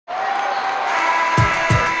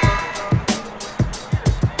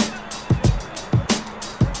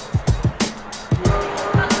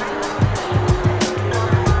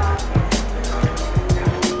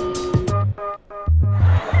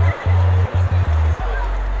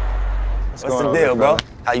What's the deal, bro?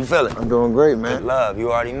 How you feeling? I'm doing great, man. Good love,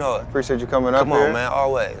 you already know it. Appreciate you coming up here. Come on, man,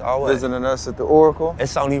 always, always. Visiting us at the Oracle.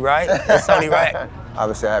 It's only right, it's only right.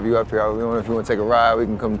 Obviously, I have you up here. I don't know if you want to take a ride, we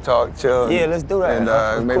can come talk, chill. Yeah, let's do that.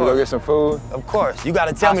 And maybe go get some food. Of course, you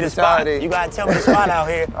gotta tell me the spot. You gotta tell me the spot out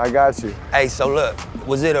here. I got you. Hey, so look,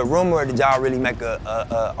 was it a rumor or did y'all really make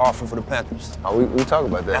a offer for the Panthers? Oh, we talk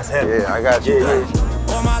about that. That's heavy. Yeah, I got you. Yeah.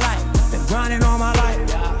 All my life, been grinding all my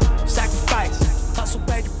life, sacrifice, hustle,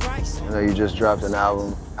 pay the price. I know you just dropped an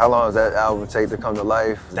album. How long does that album take to come to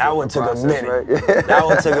life? That one took a minute. Right? Yeah. That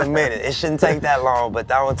one took a minute. It shouldn't take that long, but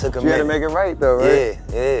that one took a minute. You had to make it right though, right?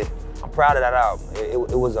 Yeah. I'm proud of that album.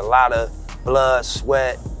 It was a lot of blood,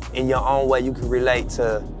 sweat. In your own way, you can relate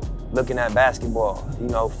to looking at basketball, you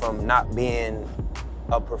know, from not being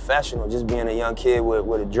a professional, just being a young kid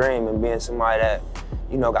with a dream and being somebody that,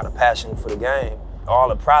 you know, got a passion for the game. All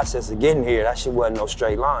the process of getting here, that shit wasn't no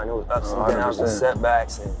straight line. It was ups and downs and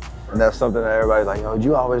setbacks. And that's something that everybody's like, yo,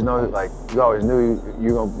 you always know, like, you always knew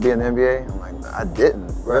you were gonna be in the NBA? I'm like, I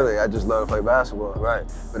didn't, really. I just love to play basketball. Right.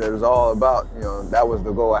 But it was all about, you know, that was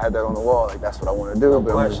the goal. I had that on the wall, like, that's what I want to do.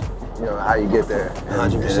 But it was, you know, how you get there.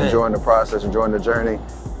 100%. And enjoying the process, enjoying the journey.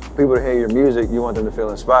 People to hear your music, you want them to feel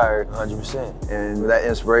inspired. 100%. And that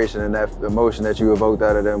inspiration and that emotion that you evoked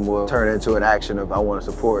out of them will turn into an action of, I want to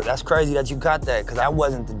support. That's crazy that you got that, because that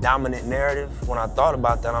wasn't the dominant narrative. When I thought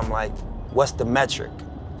about that, I'm like, what's the metric?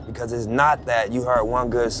 Because it's not that you heard one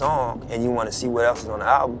good song and you want to see what else is on the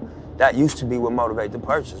album. That used to be what motivated the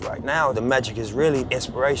purchase. Right now, the metric is really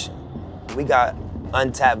inspiration. We got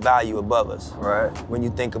untapped value above us. Right. When you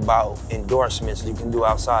think about endorsements you can do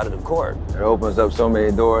outside of the court. It opens up so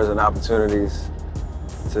many doors and opportunities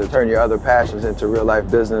to turn your other passions into real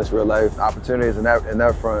life business, real life opportunities in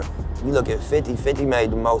that front. You look at 50, 50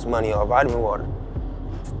 made the most money off vitamin water.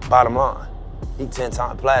 Bottom line. He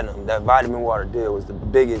 10-time platinum. That vitamin water deal was the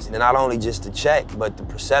biggest, and not only just the check, but the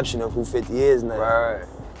perception of who 50 is now. Right.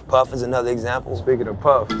 Puff is another example. Speaking of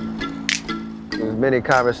Puff, there's many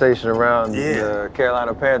conversation around the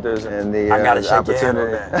Carolina Panthers and the I gotta shake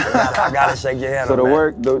opportunity. Your hand on that. I gotta shake your hand so on the that.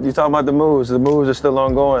 work, you talking about the moves are still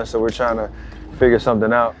ongoing, so we're trying to figure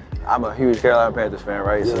something out. I'm a huge Carolina Panthers fan,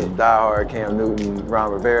 right? So diehard, Cam Newton,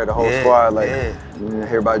 Ron Rivera, the whole squad. Like, you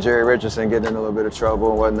hear about Jerry Richardson getting in a little bit of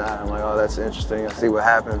trouble and whatnot. I'm like, oh, that's interesting. I see what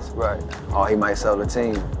happens. Right. Oh, he might sell the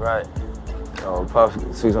team. Right. Puff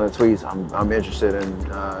tweets on the tweets, I'm interested in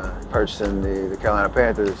purchasing the Carolina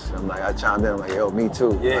Panthers. I'm like, I chimed in, I'm like, yo, me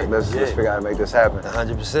too. Like, let's figure out how to make this happen.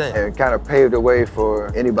 100%. And it kind of paved the way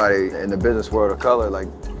for anybody in the business world of color. Like,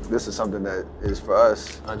 this is something that is for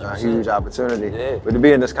us 100%. a huge opportunity. Yeah. But to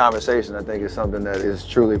be in this conversation, I think is something that is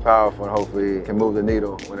truly powerful and hopefully can move the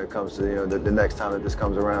needle when it comes to, you know, the next time that this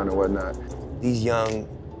comes around and whatnot. These young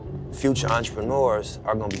future entrepreneurs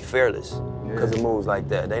are gonna be fearless because of moves like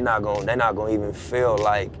that. They're not gonna even feel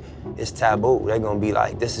like it's taboo. They're gonna be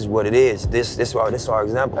like, this is what it is. This is our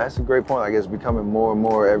example. That's a great point. Like, it's becoming more and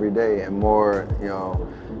more every day and more, you know,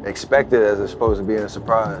 expected as it's supposed to be a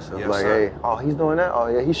surprise. So like, hey, oh, he's doing that? Oh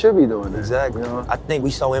yeah, he should be doing that. Exactly. You know? I think we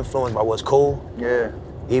so influenced by what's cool. Yeah.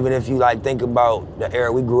 Even if you like think about the era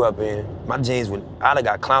we grew up in, my jeans would, I'd have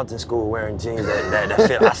got clowned in school wearing jeans that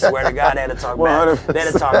fit. I swear to God, they'd have talked bad. They'd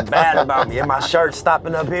have talked bad about me. And my shirt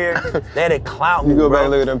stopping up here, they'd have clowned me, You go bro. back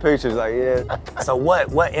and look at them pictures, like, yeah. So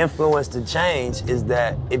what influenced the change is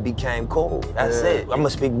that it became cool. That's it. I'm gonna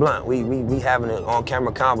speak blunt. We having an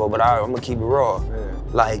on-camera convo, but I'm gonna keep it raw.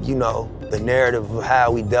 Like, you know, the narrative of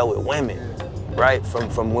how we dealt with women. Right,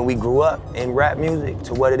 from when we grew up in rap music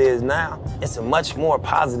to what it is now, it's a much more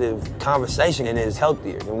positive conversation and it's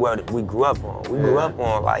healthier than what we grew up on. We grew up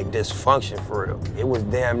on like dysfunction for real. It was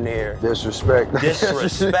damn near disrespect.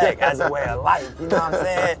 Disrespect as a way of life, you know what I'm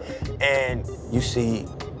saying? And you see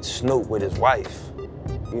Snoop with his wife,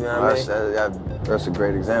 you know what I mean? That's a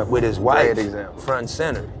great example. With his wife, great example. Front and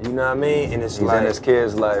center, you know what I mean? And it's he's like, in his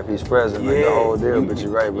kid's life, he's present, like the whole deal, but you're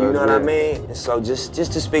right, bro. You know what I mean? And so just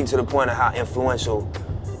to speak to the point of how influential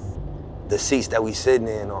the seats that we sitting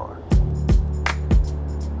in are.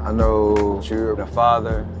 I know you're a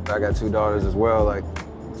father, I got 2 daughters as well, like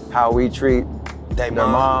how we treat their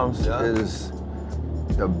moms is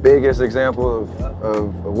the biggest example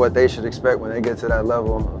of what they should expect when they get to that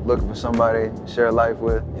level, looking for somebody to share life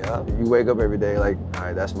with. You wake up every day like, all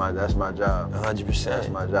right, that's my job. 100%. That's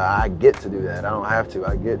my job. I get to do that. I don't have to.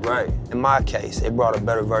 I get to. Right. In my case, it brought a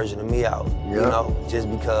better version of me out. You know,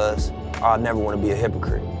 just because I never want to be a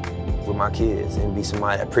hypocrite with my kids and be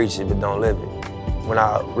somebody that preaches it but don't live it. When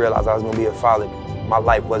I realized I was gonna be a father, my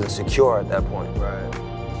life wasn't secure at that point. Right.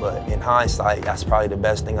 But in hindsight, that's probably the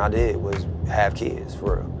best thing I did was have kids,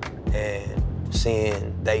 for real. And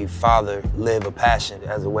seeing their father live a passion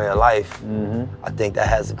as a way of life, I think that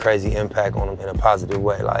has a crazy impact on them in a positive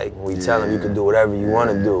way. Like, when we tell them you can do whatever you want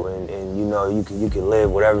to do, and you know, you can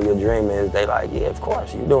live whatever your dream is, they like, yeah, of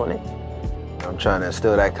course, you're doing it. I'm trying to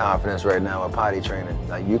instill that confidence right now with potty training.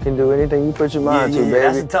 Like, you can do anything you put your mind to, baby.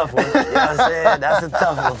 That's a tough one. You know what I'm saying? That's a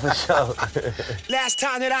tough one for sure. Last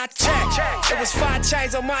time that I checked, it was 5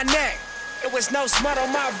 chains on my neck. It was no smut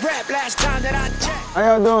on my rep. Last time that I checked. How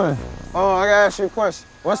y'all doing? Oh, I gotta ask you a question.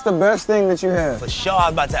 What's the best thing that you have? For sure, I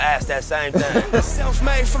was about to ask that same thing.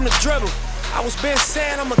 Self-made from the dribble. I was been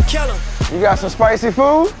saying I'm a killer. You got some spicy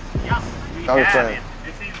food? Yeah, we have it.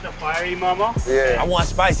 This is the fiery momo. Yeah. I want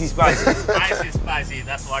spicy. Spicy,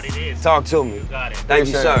 that's what it is. Talk to me. You got it. Thank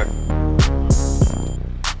you, sir.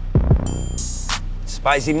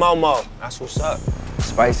 Spicy Momo, that's what's up.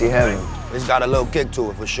 Spicy heaven. It's got a little kick to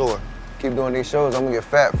it, for sure. Keep doing these shows, I'm gonna get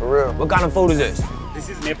fat, for real. What kind of food is this? This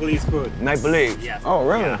is Nepalese food. Nepalese? Yes. Oh,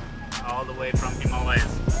 really? Yeah. All the way from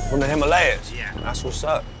Himalayas. From the Himalayas? Yeah. That's what's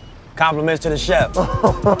up. Compliments to the chef.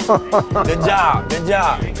 Good job, good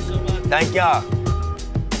job. Thank you so much. Thank y'all.